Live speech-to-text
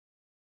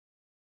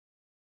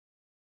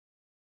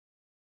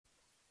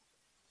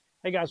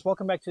Hey guys,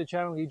 welcome back to the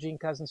channel. Eugene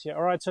Cousins here.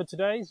 Alright, so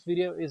today's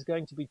video is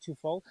going to be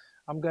twofold.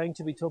 I'm going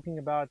to be talking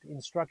about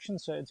instruction,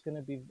 so it's going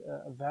to be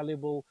a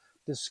valuable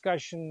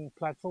discussion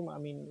platform. I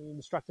mean,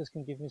 instructors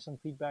can give me some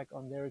feedback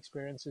on their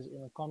experiences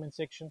in the comment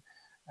section.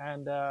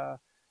 And,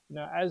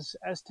 as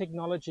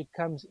technology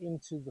comes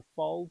into the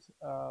fold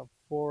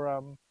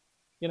for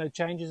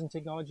changes in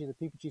technology,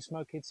 the PPG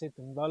Smoke headset,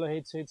 the Volo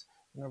headsets,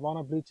 the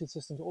Nirvana Bluetooth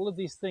systems, all of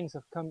these things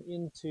have come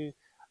into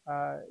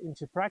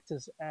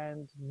practice,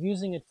 and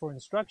using it for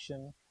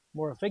instruction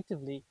more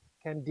effectively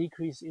can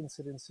decrease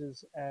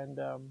incidences and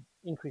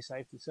increase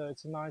safety. So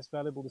it's a nice,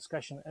 valuable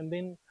discussion. And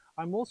then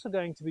I'm also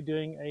going to be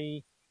doing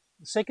a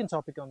second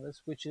topic on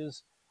this, which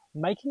is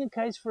making a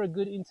case for a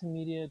good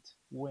intermediate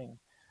wing.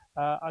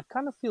 I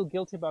kind of feel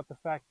guilty about the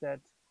fact that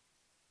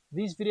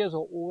these videos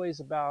are always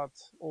about,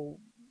 or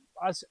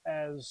us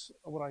as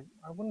what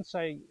I wouldn't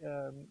say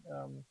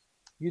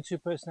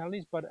YouTube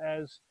personalities, but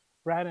as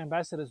brand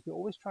ambassadors, we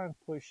always try and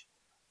push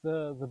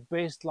the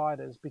best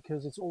lighters,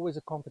 because it's always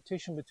a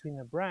competition between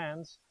the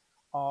brands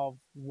of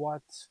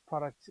what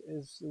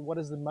is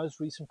the most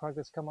recent product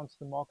that's come onto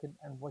the market,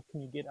 and what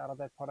can you get out of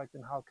that product,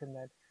 and how can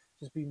that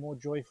just be more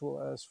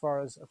joyful as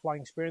far as a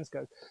flying experience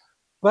goes.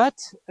 But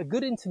a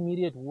good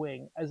intermediate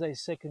wing as a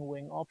second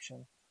wing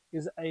option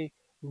is a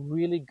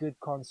really good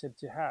concept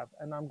to have,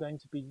 and I'm going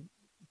to be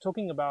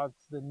talking about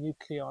the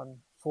Nucleon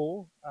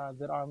 4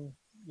 that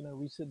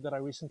I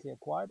recently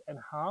acquired, and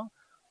how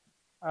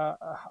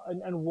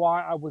and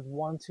why I would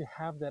want to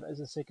have that as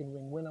a second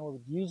wing, when I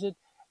would use it,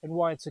 and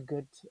why it's a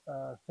good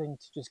thing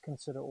to just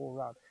consider all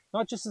around.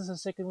 Not just as a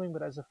second wing,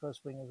 but as a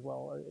first wing as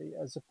well,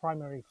 as a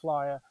primary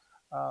flyer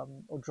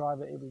or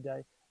driver every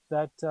day.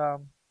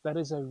 That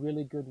is a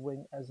really good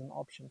wing as an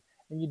option.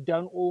 And you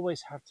don't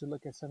always have to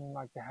look at something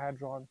like the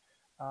Hadron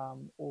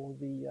or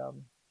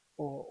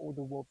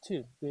the Warp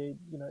 2. The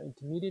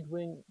intermediate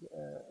wing,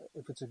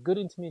 if it's a good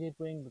intermediate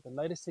wing with the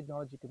latest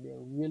technology, can be a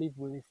really,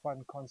 really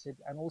fun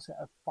concept, and also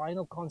a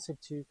final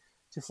concept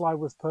to fly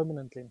with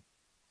permanently.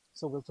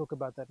 So we'll talk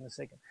about that in a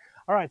second.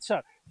 All right,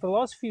 so for the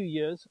last few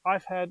years,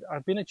 I've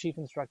been a chief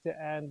instructor,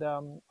 and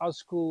our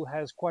school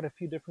has quite a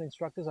few different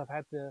instructors. I've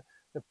had the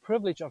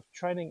privilege of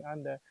training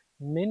under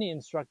many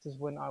instructors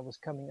when I was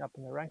coming up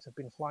in the ranks. I've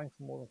been flying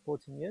for more than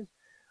 14 years.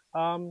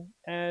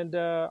 And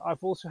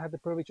I've also had the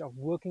privilege of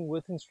working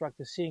with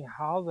instructors, seeing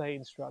how they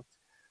instruct,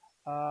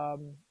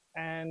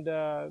 and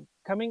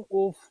coming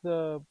off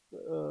the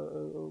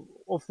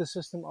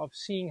system of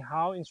seeing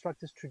how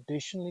instructors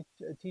traditionally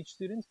teach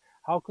students.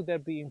 How could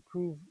that be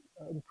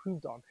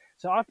improved on?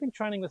 So I've been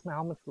training with my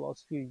helmet for the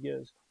last few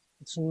years.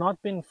 It's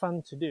not been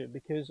fun to do,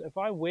 because if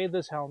I wear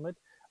this helmet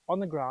on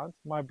the ground,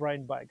 my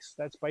brain bakes.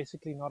 That's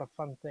basically not a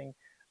fun thing.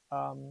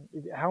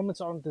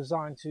 Helmets aren't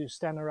designed to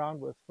stand around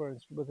with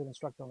an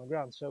instructor on the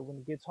ground. So when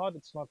it gets hot,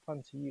 it's not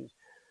fun to use.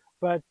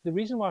 But the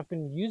reason why I've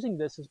been using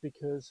this is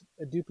because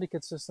a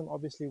duplicate system,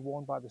 obviously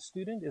worn by the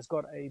student, has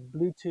got a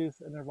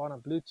Nirvana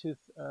Bluetooth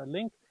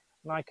link,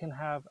 and I can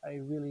have a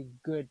really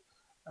good,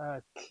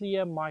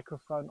 clear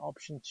microphone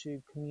option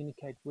to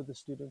communicate with the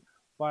student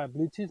via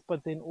Bluetooth,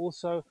 but then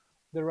also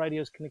the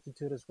radio is connected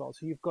to it as well.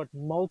 So you've got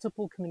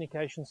multiple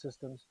communication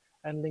systems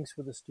and links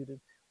with the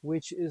student,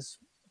 which is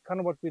kind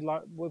of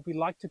what we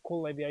like to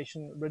call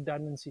aviation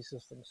redundancy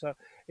system. So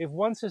if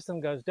one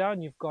system goes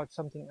down, you've got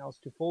something else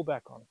to fall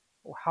back on.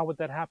 Or how would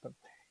that happen?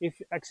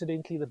 If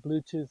accidentally the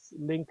Bluetooth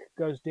link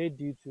goes dead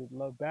due to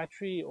low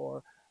battery,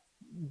 or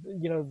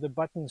the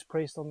button's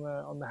pressed on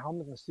the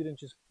helmet and the student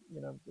just,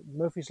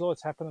 Murphy's Law,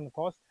 it's happened in the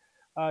past.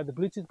 The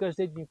Bluetooth goes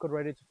dead and you've got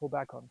radio to fall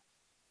back on.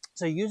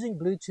 So using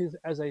Bluetooth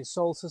as a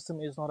sole system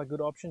is not a good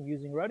option.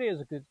 Using radio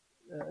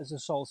as a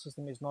sole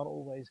system is not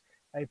always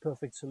a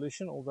perfect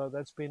solution, although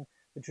that's been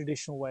the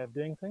traditional way of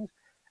doing things.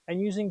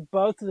 And using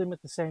both of them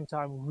at the same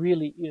time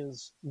really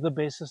is the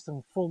best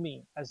system for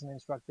me as an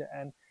instructor.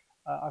 And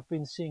I've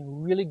been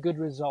seeing really good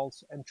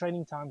results, and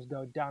training times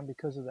go down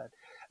because of that,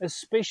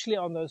 especially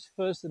on those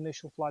first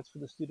initial flights for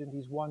the student.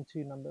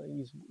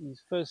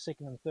 His first,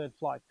 second, and third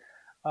flight.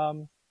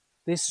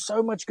 There's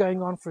so much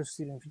going on for a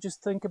student. If you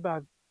just think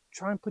about,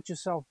 try and put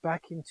yourself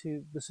back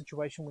into the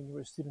situation when you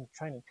were a student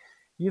training.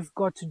 You've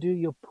got to do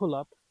your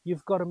pull-up.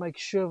 You've got to make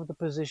sure of the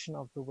position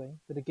of the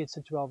wing, that it gets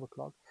to 12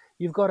 o'clock.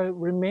 You've got to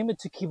remember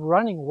to keep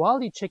running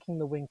while you're checking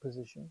the wing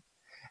position.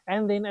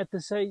 And then at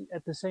the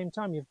same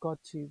time, you've got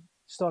to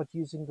start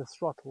using the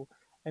throttle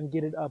and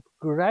get it up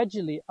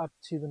gradually up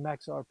to the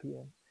max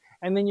RPM.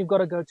 And then you've got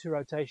to go to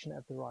rotation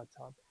at the right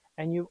time.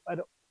 And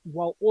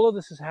while all of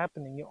this is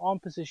happening, your arm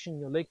position,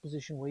 your leg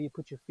position, where you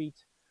put your feet,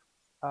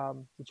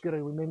 you've got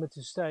to remember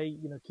to stay,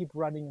 keep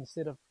running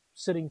instead of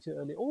sitting too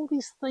early. All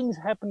these things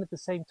happen at the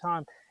same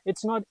time.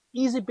 It's not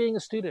easy being a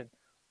student.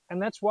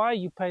 And that's why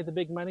you pay the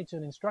big money to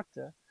an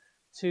instructor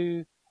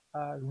to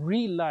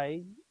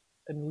relay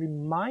and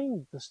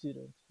remind the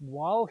student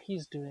while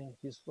he's doing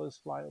his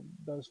first flight,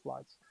 those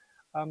flights,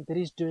 that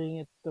he's doing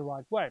it the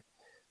right way.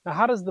 Now,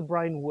 how does the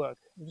brain work?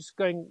 I'm just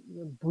going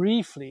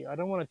briefly. I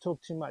don't want to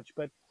talk too much,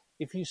 but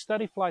if you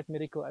study flight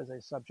medical as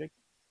a subject,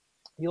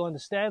 you'll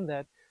understand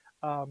that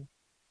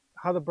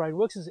how the brain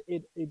works is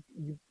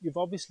you've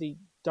obviously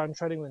done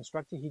training with an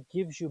instructor. He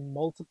gives you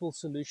multiple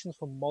solutions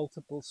for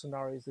multiple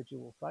scenarios that you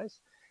will face.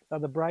 Now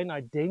the brain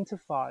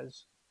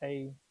identifies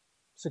a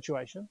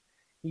situation.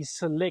 He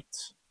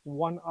selects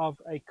one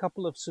of a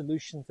couple of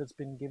solutions that's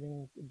been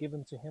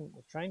given to him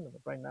or trained, and the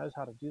brain knows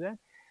how to do that.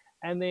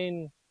 And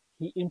then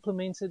he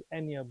implements it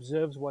and he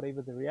observes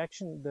whatever the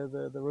reaction,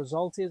 the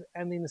result is,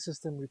 and then the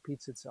system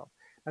repeats itself.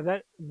 Now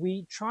that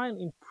we try and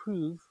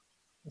improve,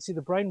 and see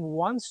the brain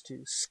wants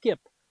to skip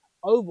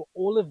over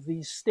all of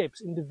these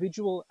steps,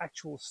 individual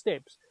actual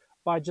steps,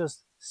 by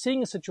just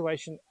seeing a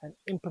situation and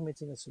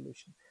implementing a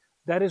solution.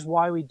 That is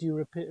why we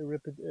do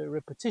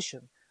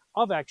repetition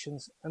of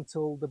actions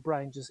until the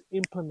brain just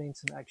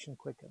implements an action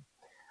quicker.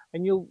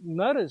 And you'll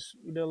notice,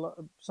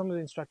 some of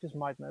the instructors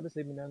might notice,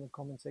 let me know in the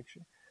comment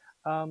section,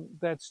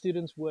 that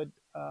students would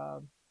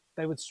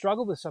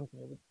struggle with something.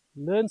 They would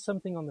learn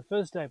something on the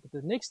first day, but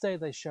the next day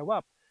they show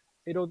up,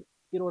 it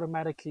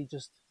automatically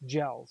just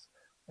gels.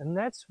 And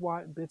that's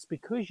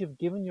because you've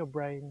given your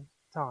brain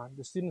time.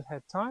 The student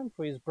had time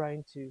for his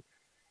brain to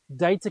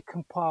data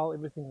compile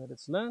everything that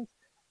it's learned,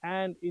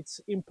 and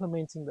it's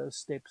implementing those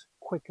steps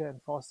quicker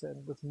and faster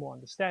and with more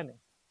understanding.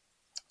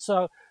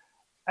 So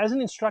as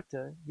an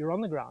instructor, you're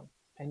on the ground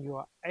and you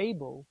are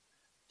able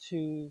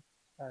to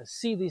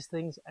see these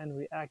things and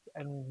react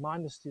and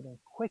remind the student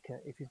quicker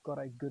if you've got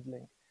a good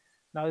link.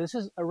 Now,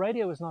 a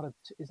radio is not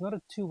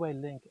a two-way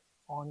link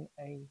on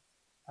a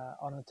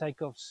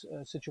takeoff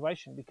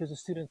situation, because the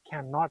student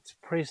cannot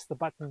press the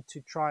button to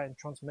try and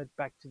transmit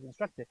back to the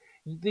instructor.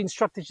 The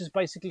instructor is just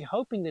basically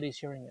hoping that he's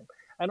hearing him.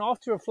 And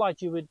after a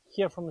flight, you would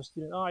hear from the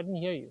student, "Oh, I didn't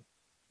hear you.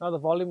 No, the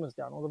volume was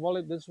down, or the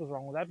volume, this was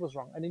wrong, or that was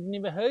wrong," and he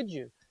never heard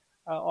you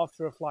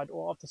after a flight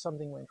or after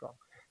something went wrong.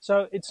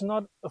 So it's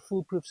not a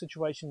foolproof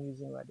situation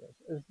using radios,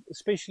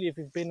 especially if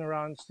you've been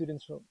around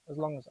students for as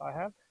long as I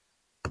have.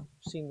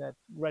 Seen that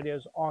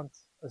radios aren't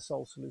a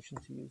sole solution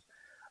to use.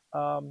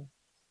 All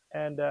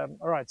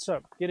right,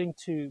 so getting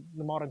to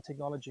the modern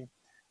technology.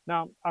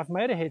 Now, I've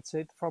made a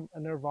headset from a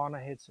Nirvana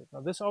headset.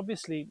 Now, this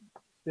obviously,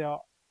 there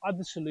are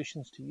other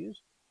solutions to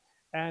use.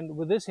 And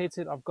with this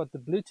headset, I've got the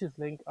Bluetooth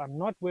link. I'm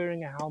not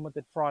wearing a helmet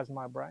that fries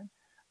my brain.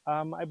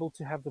 I'm able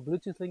to have the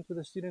Bluetooth link with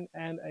the student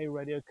and a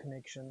radio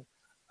connection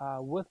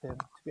with them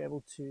to be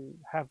able to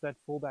have that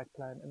fallback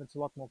plan. And it's a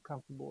lot more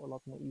comfortable, a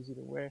lot more easy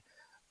to wear.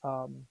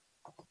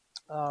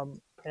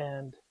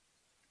 And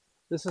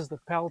this is the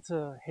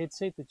Peltor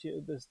headset that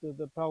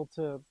the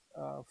Peltor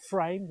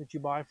frame that you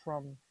buy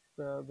from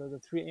the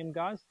 3M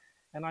guys,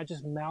 and I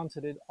just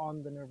mounted it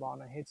on the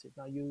Nirvana headset.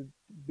 Now you'd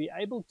be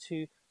able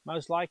to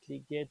most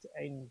likely get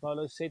a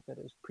Nvolo set that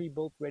is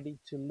pre-built, ready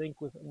to link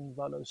with an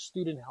Nvolo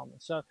student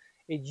helmet. So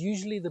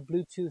usually the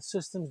Bluetooth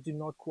systems do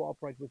not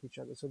cooperate with each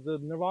other. So the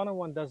Nirvana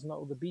one does not,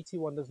 or the BT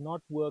one does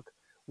not work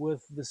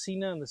with the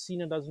Sena, and the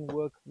Sena doesn't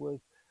work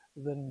with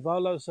the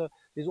Nvolo. So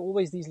there's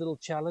always these little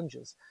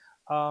challenges.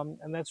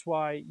 And that's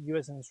why you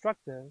as an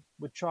instructor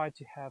would try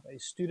to have a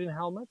student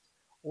helmet,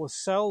 or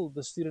sell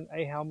the student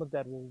a helmet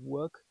that will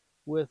work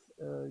with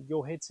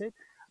your headset,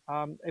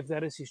 if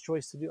that is his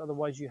choice to do.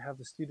 Otherwise, you have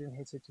the student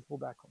headset to fall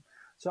back on.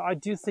 So I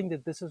do think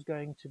that this is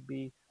going to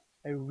be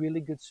a really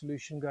good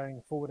solution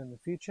going forward in the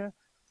future.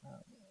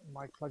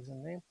 Mike plugs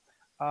in there.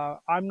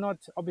 I'm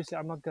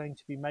not going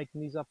to be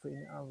making these up for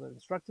any other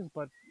instructors,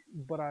 but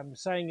what I'm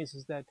saying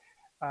is that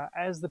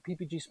as the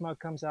PPG smoke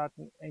comes out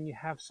and you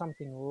have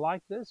something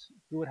like this,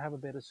 you would have a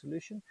better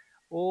solution.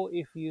 Or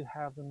if you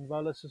have an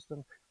Nvolo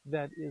system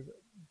that is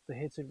the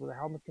headset with a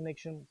helmet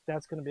connection,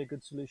 that's going to be a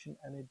good solution,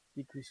 and it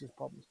decreases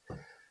problems.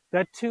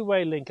 That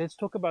two-way link, let's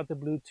talk about the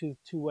Bluetooth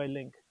two-way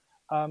link.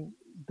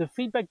 The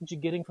feedback that you're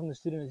getting from the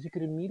student is you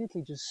could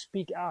immediately just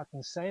speak out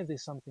and say if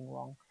there's something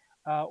wrong,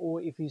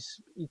 or if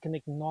he can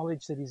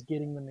acknowledge that he's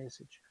getting the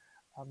message.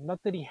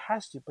 Not that he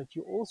has to, but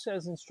you also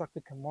as an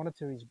instructor can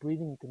monitor his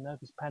breathing. You can know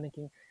if he's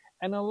panicking.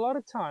 And a lot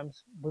of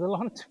times, with a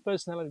lot of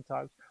personality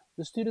types,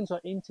 the students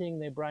are emptying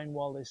their brain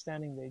while they're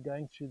standing there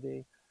going through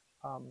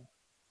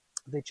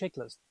their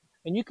checklist.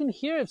 And you can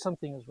hear if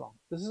something is wrong.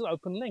 This is an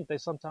open link. They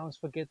sometimes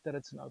forget that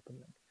it's an open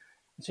link.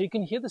 And so you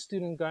can hear the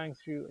student going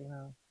through,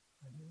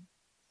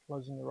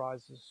 closing their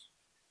eyes,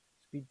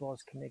 speed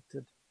bars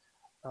connected,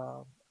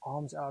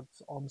 arms out,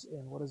 arms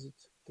in. What is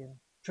it again?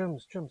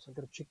 Trims. I've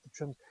got to check the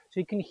trims. So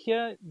you can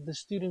hear the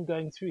student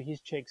going through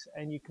his checks,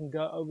 and you can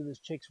go over those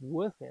checks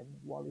with him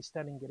while he's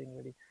standing getting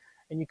ready.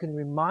 And you can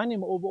remind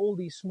him of all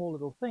these small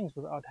little things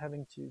without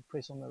having to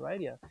press on the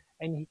radio.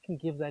 And he can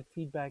give that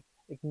feedback,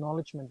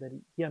 acknowledgement that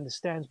he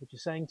understands what you're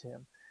saying to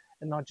him,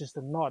 and not just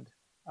a nod.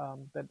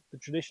 That the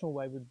traditional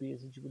way would be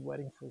is that you've been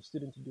waiting for a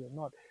student to do a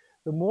nod.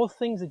 The more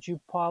things that you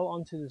pile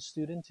onto the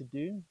student to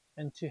do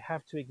and to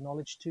have to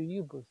acknowledge to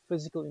you with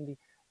physical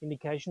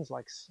indications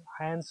like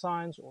hand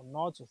signs or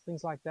nods or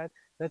things like that,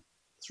 that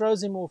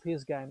throws him off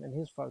his game and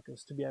his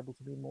focus to be able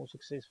to be more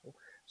successful.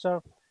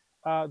 So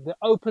the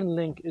open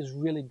link is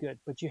really good,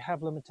 but you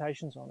have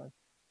limitations on it.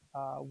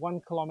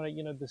 1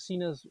 kilometer, the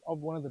Sena's of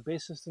one of the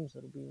best systems.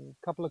 It'll be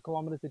a couple of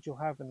kilometers that you'll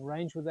have in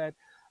range with that.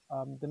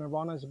 The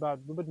Nirvana is about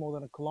a little bit more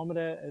than a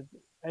kilometer,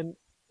 and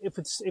if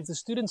the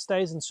student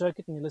stays in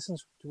circuit and he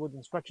listens to the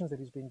instructions that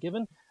he's been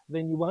given,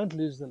 then you won't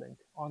lose the link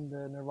on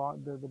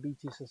the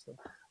BT system.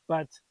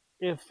 But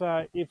if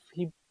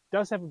he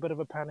does have a bit of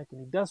a panic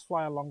and he does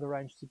fly a longer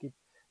range to get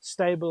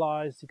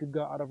stabilized, he could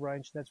go out of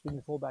range. That's when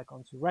you fall back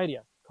onto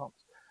radio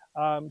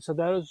comms. So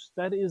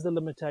that is the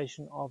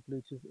limitation of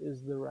Bluetooth,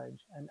 is the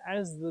range. And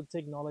as the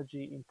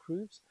technology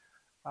improves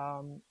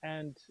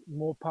and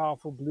more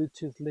powerful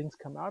Bluetooth links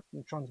come out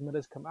and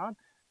transmitters come out,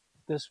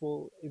 this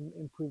will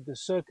improve the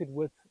circuit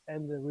width,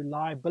 and the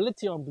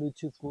reliability on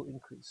Bluetooth will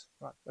increase.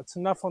 Right, that's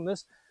enough on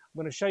this. I'm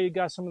going to show you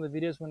guys some of the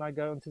videos when I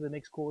go into the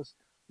next course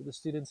with the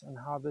students and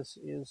how this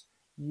is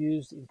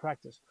used in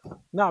practice.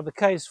 Now, the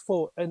case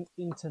for an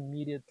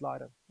intermediate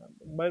glider.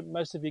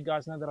 Most of you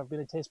guys know that I've been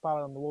a test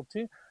pilot on the Warp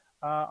 2.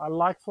 I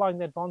like flying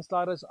the advanced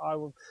gliders.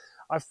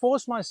 I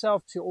force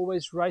myself to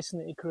always race in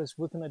the Icarus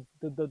within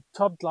the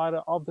top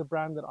glider of the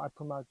brand that I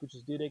promote, which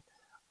is Dudek.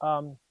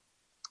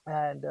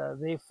 And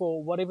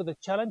therefore, whatever the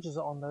challenges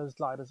on those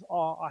gliders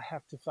are, I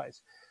have to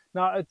face.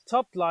 Now, a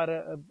top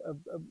glider,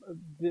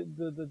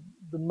 the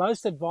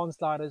most advanced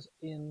gliders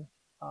in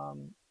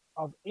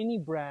of any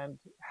brand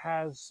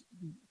has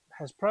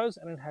pros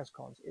and it has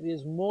cons. It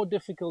is more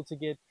difficult to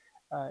get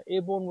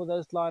airborne with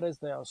those gliders.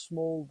 They are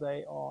small.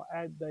 They are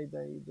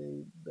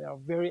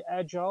very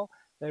agile.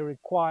 They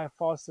require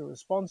faster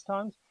response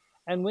times.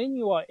 And when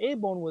you are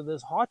airborne with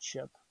this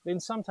hardship, then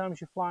sometimes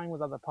you're flying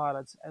with other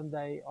pilots and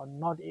they are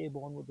not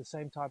airborne with the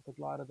same type of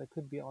glider. They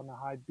could be on a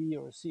high B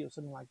or a C or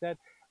something like that.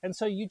 And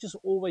so you just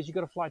always, you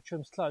got to fly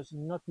trims close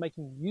and you're not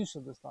making use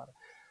of this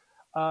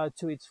glider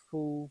to its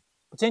full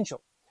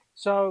potential.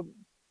 So,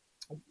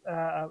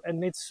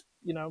 and it's,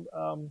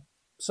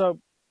 so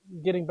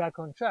getting back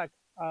on track,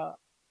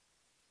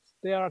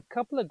 there are a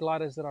couple of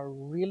gliders that are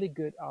really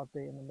good out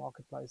there in the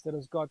marketplace that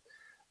has got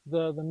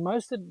the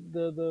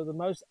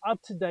most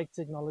up-to-date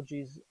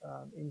technologies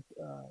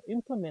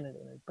implemented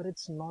in it, but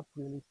it's not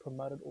really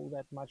promoted all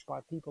that much by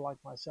people like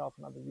myself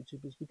and other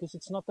YouTubers because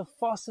it's not the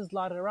fastest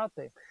glider out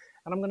there.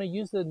 And I'm going to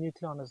use the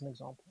Nucleon as an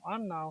example.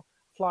 I'm now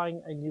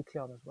flying a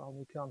Nucleon as well,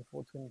 Nucleon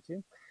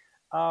 422.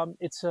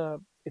 It's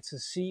a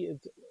C.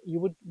 You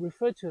would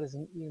refer to it as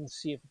an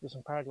ENC if it was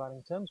in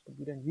paragliding terms, but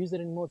we don't use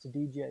it anymore. It's a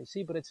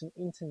DJC, but it's an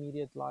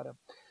intermediate glider,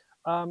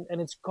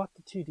 and it's got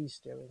the 2D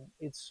steering.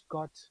 It's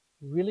got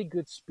really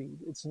good speed.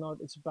 It's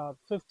about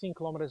 15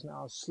 kilometers an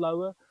hour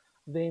slower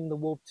than the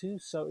Warp 2.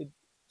 So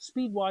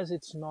speed-wise,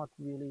 it's not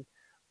really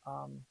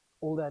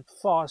all that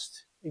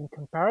fast in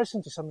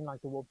comparison to something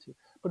like the Warp 2.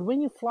 But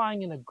when you're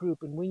flying in a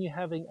group and when you're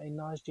having a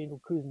nice gentle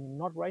cruise and you're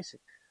not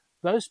racing,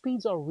 those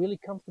speeds are really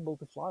comfortable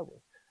to fly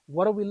with.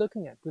 What are we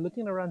looking at? We're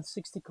looking at around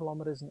 60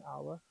 kilometers an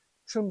hour,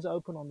 trims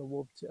open on the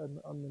Warp 2,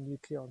 on the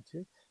Nucleon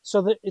 2.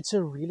 So that it's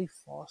a really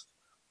fast,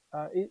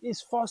 it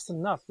is fast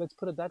enough, let's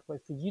put it that way,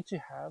 for you to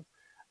have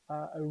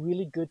a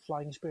really good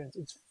flying experience.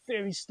 It's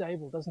very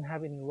stable, doesn't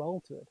have any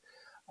roll to it.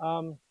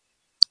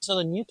 So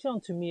the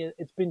Nucleon, to me,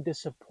 it's been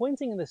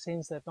disappointing in the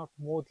sense that not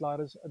more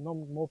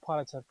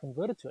pilots have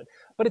converted to it.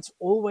 But it's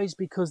always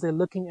because they're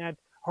looking at,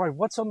 all right,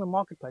 what's on the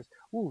marketplace?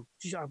 Ooh,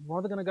 geez, I'm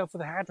rather going to go for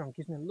the Hadron.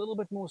 Gives me a little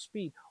bit more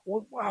speed.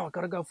 Or, wow, I've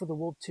got to go for the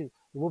Warp 2.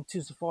 The Warp 2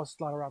 is the fastest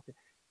glider out there.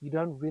 You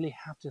don't really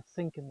have to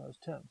think in those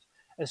terms,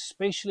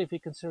 especially if you're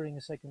considering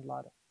a second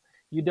glider.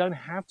 You don't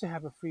have to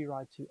have a free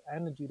ride 2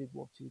 and a Dudek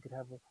Warp 2. You could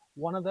have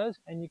one of those,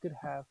 and you could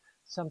have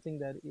something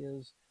that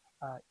is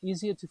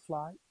easier to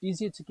fly,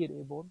 easier to get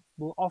airborne,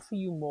 will offer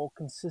you more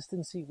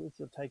consistency with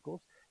your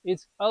takeoffs.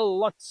 It's a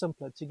lot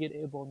simpler to get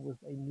airborne with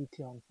a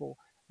Nucleon 4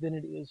 than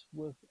it is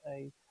with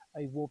a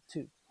Warp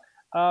 2.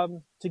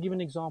 To give an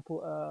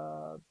example,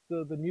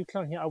 the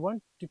Nucleon here, I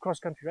won't do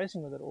cross-country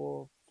racing with it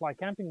or fly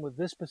camping with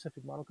this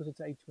specific model because it's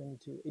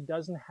 822. It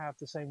doesn't have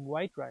the same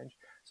weight range.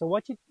 So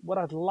what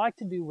I'd like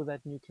to do with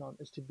that Nucleon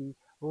is to be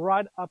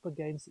right up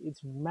against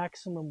its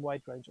maximum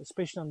weight range,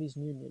 especially on these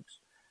new nukes,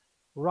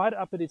 right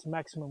up at its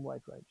maximum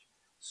weight range.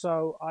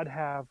 So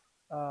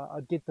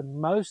I'd get the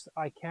most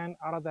I can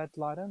out of that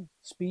glider,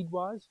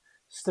 speed-wise,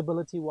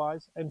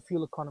 stability-wise, and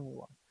fuel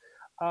economy-wise.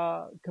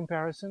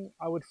 Comparison,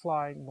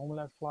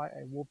 normally I'd fly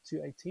a Warp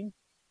 2 18.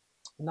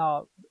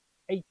 Now,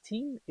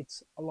 18,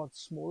 it's a lot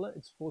smaller.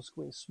 It's 4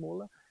 squares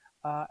smaller.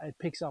 It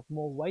picks up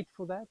more weight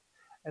for that.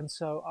 And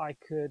so I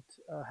could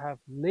have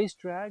less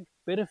drag,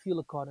 better fuel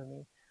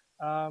economy,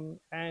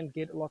 and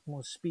get a lot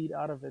more speed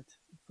out of it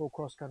for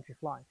cross-country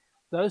flying.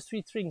 Those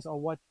 3 things are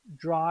what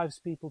drives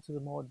people to the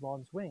more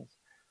advanced wings.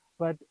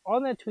 But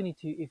on that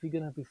 22, if you're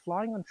going to be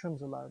flying on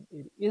trims alone,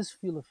 it is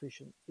fuel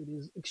efficient, it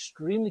is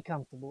extremely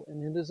comfortable,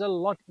 and it is a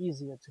lot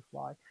easier to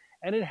fly.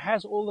 And it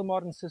has all the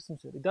modern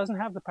systems to it. It doesn't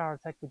have the power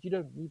attack, but you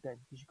don't need that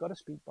because you've got a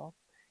speed bar,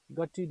 you've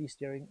got 2D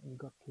steering, and you've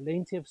got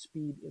plenty of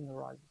speed in the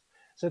rises.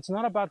 So it's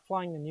not about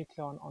flying the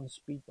Nucleon on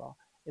speed bar.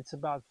 It's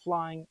about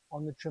flying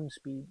on the trim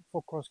speed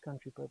for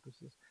cross-country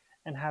purposes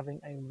and having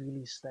a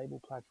really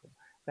stable platform.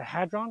 The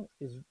Hadron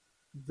is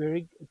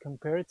very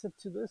comparative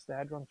to this, the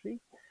Hadron 3.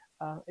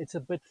 It's a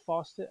bit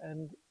faster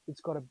and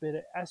it's got a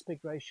better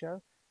aspect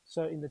ratio.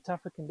 So in the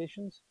tougher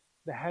conditions,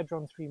 the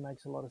Hadron 3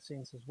 makes a lot of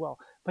sense as well.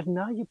 But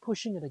now you're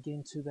pushing it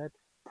again to that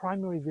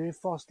primary, very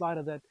fast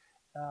glider that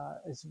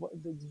is what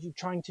you're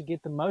trying to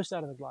get the most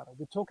out of the glider.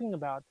 We're talking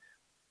about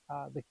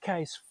the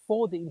case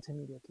for the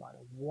intermediate glider,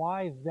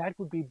 why that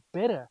would be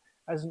better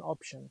as an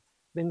option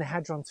than the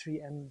Hadron 3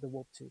 and the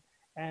Warp 2.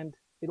 And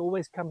it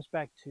always comes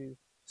back to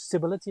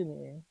stability in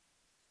the air,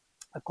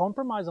 a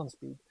compromise on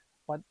speed,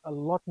 but a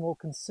lot more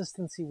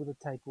consistency with the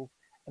takeoff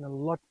and a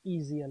lot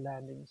easier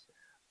landings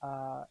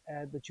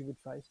that you would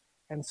face,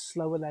 and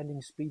slower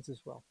landing speeds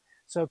as well.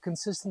 So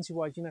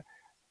consistency-wise,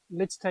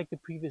 let's take the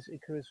previous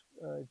Icarus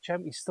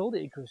champ. He's still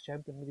the Icarus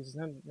champion because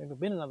there's never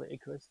been another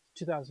Icarus.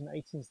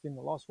 2018 has been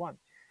the last one.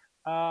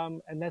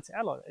 And that's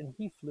Allard, and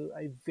he flew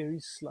a very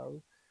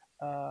slow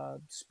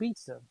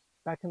speedster.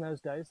 Back in those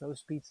days, those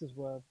speedsters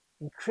were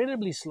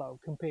incredibly slow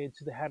compared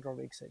to the Hadron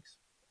XX.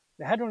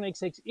 The Hadron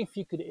XX, if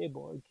you could get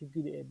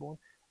airborne,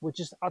 would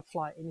just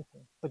outfly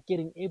anything. But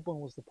getting airborne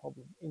was the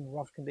problem in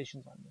rough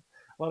conditions. I mean,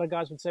 a lot of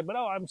guys would say, "But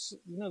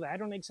the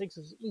Hadron XX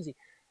is easy."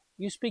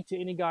 You speak to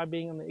any guy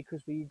being on the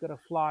Icarus where you've got to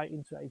fly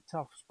into a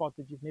tough spot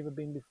that you've never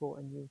been before,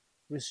 and you're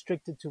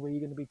restricted to where you're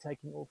going to be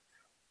taking off,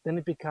 then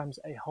it becomes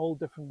a whole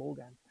different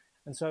ballgame.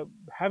 And so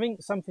having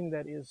something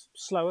that is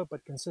slower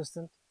but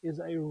consistent is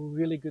a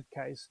really good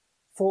case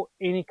for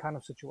any kind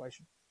of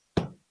situation.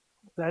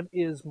 That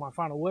is my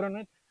final word on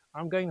it.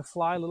 I'm going to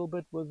fly a little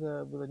bit with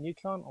a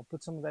Nucleon. I'll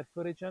put some of that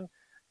footage in,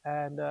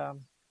 and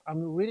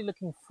I'm really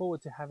looking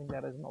forward to having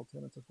that as an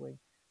alternative wing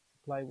to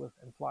play with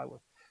and fly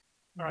with.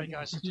 Alright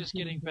guys, so just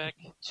getting back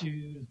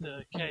to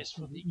the case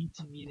for the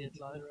intermediate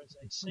glider as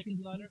a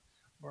second glider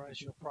or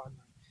as your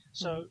primary.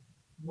 So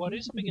what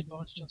is a big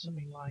advantage on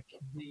something like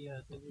the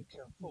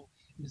Nucleon 4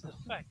 is the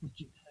fact that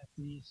you have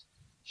these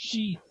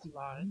sheathed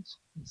lines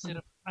instead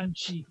of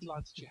unsheathed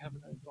lines that you have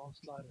in an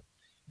advanced glider.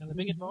 And the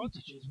big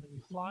advantage is when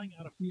you're flying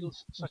out of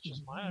fields such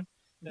as my own,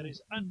 that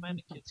is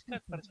unmanicured. It's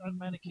cut, but it's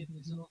unmanicured, and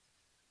there's little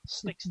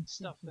sticks and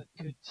stuff that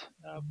could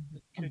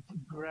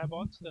grab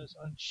onto those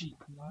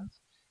unsheathed lines.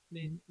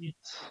 Then it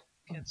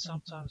can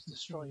sometimes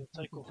destroy your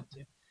takeoff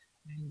attempt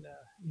and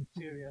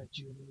infuriate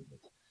you a little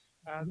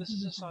bit. This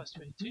is a size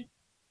 22.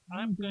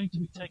 I'm going to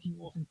be taking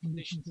off in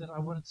conditions that I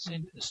wouldn't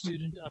send a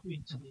student up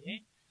into the air,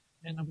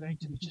 and I'm going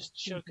to be just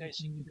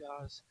showcasing you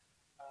guys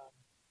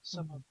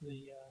some of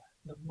the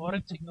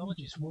modern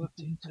technologies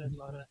worked into a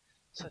glider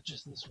such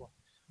as this one.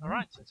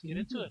 Alright, let's get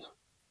into it.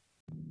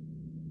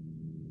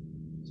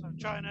 So I'm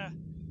trying to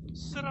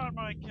sit on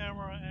my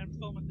camera and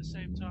film at the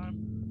same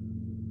time.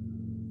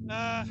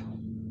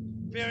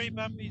 Very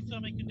bumpy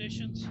thermic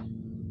conditions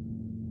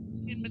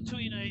in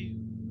between a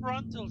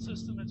frontal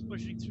system that's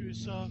pushing through,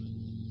 so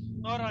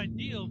not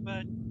ideal,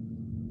 but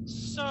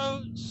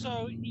so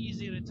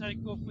easy to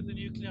take off with the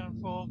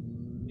Nucleon 4.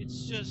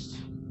 It's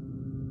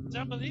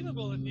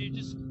unbelievable.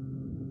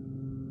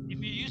 If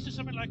you're used to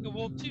something like a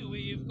Warp 2 where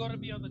you've got to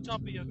be on the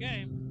top of your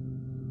game,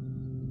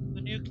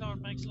 the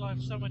Nucleon makes life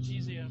so much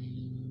easier.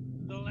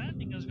 The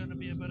landing is going to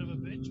be a bit of a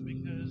bitch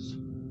because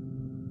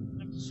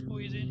I have to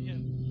squeeze in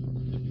here.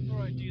 But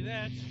before I do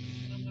that,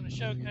 I'm going to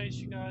showcase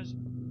you guys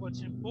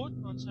what's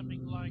important on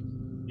something like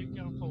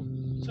Nucleon 4.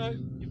 So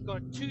you've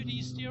got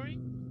 2D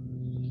steering,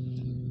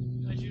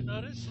 as you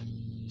notice,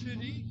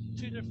 2D,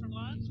 two different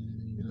lines.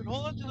 You can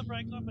hold onto the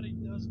brake line, but it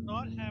does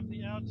not have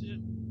the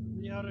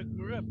outer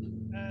grip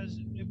as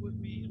it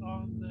would be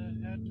on the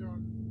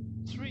Hadron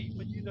 3.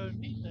 But you don't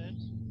need that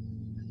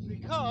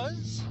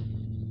because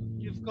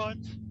you've got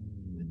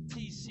the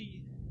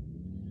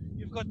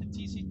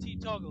TCT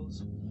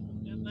toggles,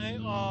 and they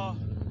are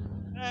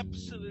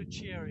absolute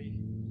cherry.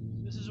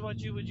 This is what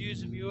you would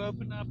use if you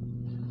open up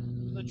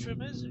the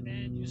trimmers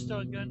and you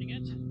start gunning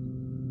it.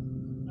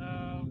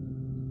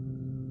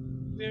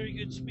 Very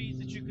good speed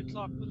that you could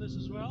clock with this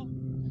as well.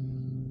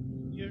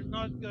 You're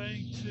not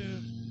going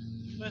to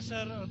miss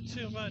out on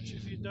too much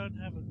if you don't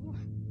have it. Oof.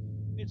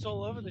 It's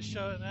all over the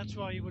show, and that's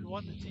why you would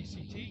want the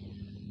TCT.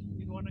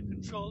 You'd want to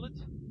control it.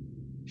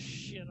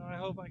 Shit, I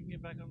hope I can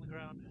get back on the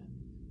ground.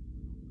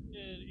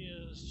 It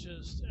is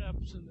just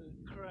absolute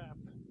crap.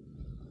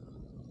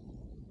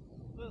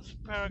 This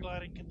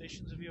paragliding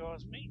conditions, if you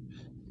ask me.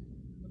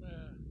 I'm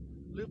gonna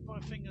loop my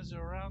fingers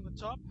around the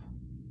top.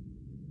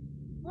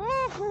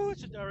 Woohoo!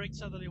 It's a direct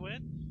southerly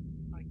wind.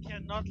 I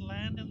cannot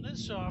land in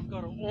this, so I've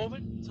got to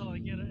orbit until I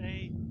get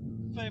a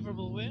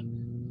favorable wind.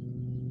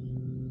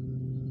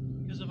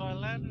 Because if I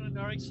land in a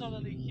direct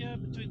southerly here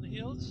between the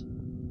hills,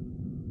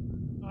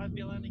 I'd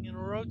be landing in a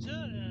rotor,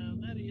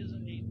 and that is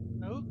a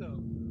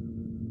no-go.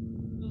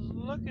 Just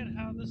look at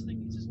how this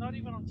thing is. It's not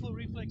even on full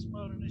reflex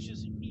mode, and it's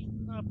just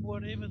eating up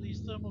whatever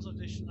these thermals are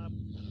dishing up.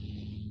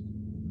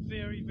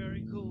 Very,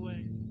 very cool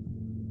way.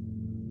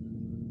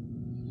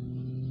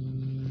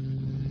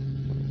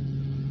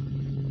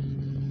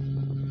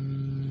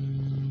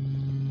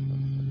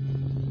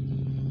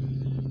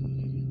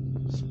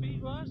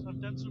 Speed-wise, I've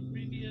done some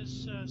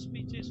previous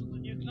speed tests on the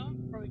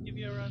Nucleon. Probably give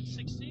you around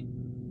 60.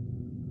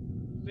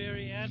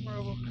 Very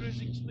admirable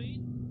cruising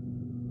speed.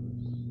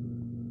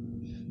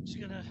 I'm just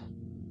gonna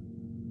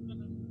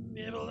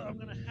be able. I'm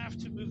gonna have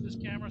to move this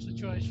camera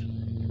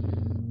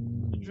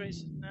situation.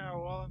 Address it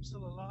now while I'm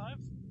still alive.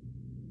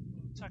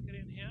 tuck it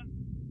in here,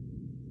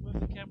 move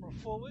the camera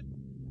forward,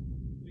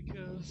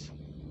 because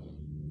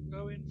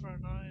go in for a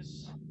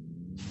nice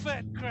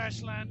fat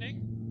crash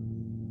landing.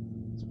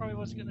 That's probably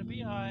what's going to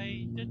be.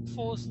 I did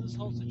force this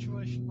whole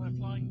situation by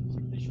flying in these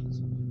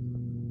conditions.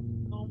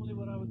 Normally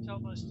what I would tell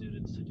my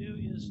students to do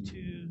is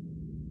to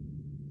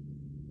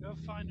go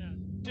find a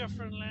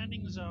different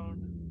landing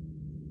zone,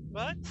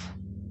 but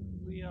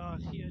we are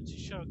here to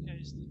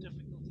showcase the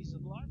difficulties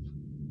of life,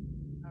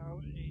 how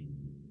a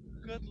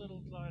good little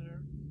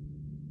glider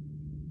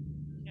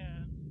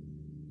can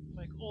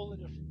make all the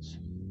difference.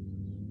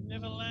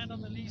 Never land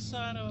on the lee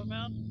side of a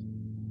mountain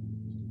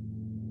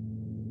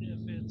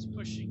if it's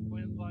pushing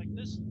wind like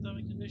this in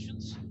thermal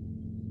conditions.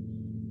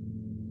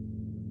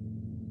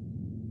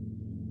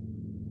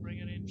 Bring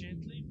it in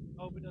gently,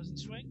 hope it doesn't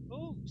swing.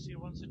 Oh, see, it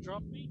wants to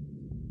drop me,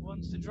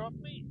 wants to drop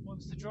me,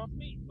 wants to drop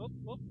me. Whoop,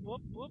 whoop,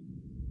 whoop, whoop.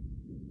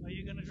 Are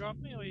you going to drop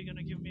me, or are you going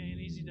to give me an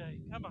easy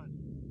day? Come on,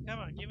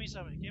 give me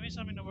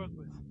something to work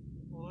with.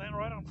 We'll land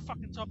right on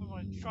fucking top of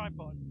my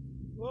tripod.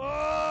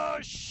 Oh,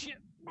 shit.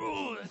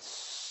 Oh, that's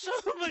so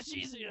much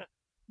easier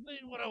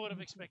than what I would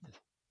have expected.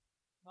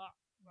 Ah,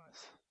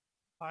 nice.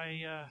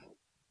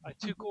 I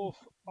took off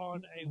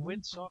on a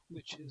windsock,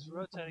 which is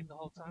rotating the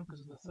whole time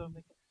because of the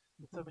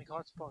thermic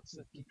hotspots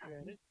that get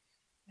created,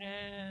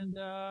 and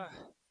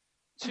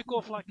took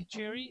off like a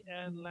cherry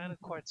and landed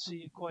quite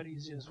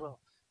easy as well.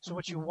 So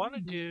what you want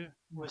to do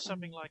with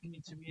something like an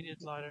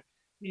intermediate glider,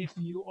 if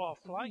you are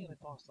flying an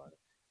advanced glider,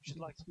 you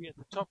should like to be at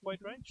the top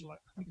weight range. Like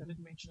I think I did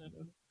mention it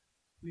earlier.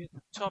 Be at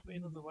the top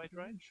end of the weight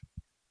range.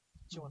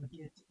 So you want to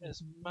get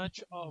as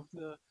much of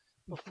the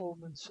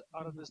performance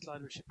out of this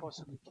glider as you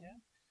possibly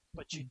can,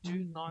 but you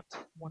do not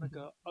want to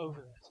go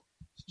over that.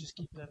 So just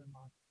keep that in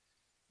mind.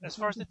 As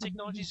far as the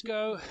technologies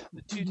go,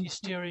 the 2D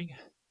steering,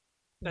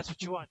 that's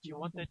what you want. You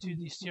want that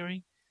 2D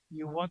steering.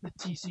 You want the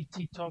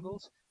TCT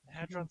toggles. The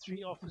Hadron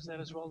 3 offers that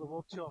as well. The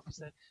Warp 2 offers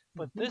that.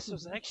 But this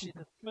was actually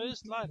the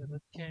first glider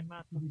that came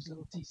out with these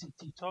little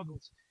TCT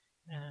toggles,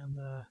 and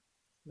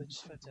they're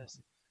just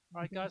fantastic.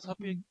 Alright guys, hope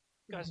you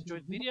guys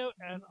enjoyed the video,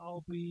 and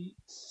I'll be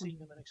seeing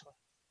you in the next one.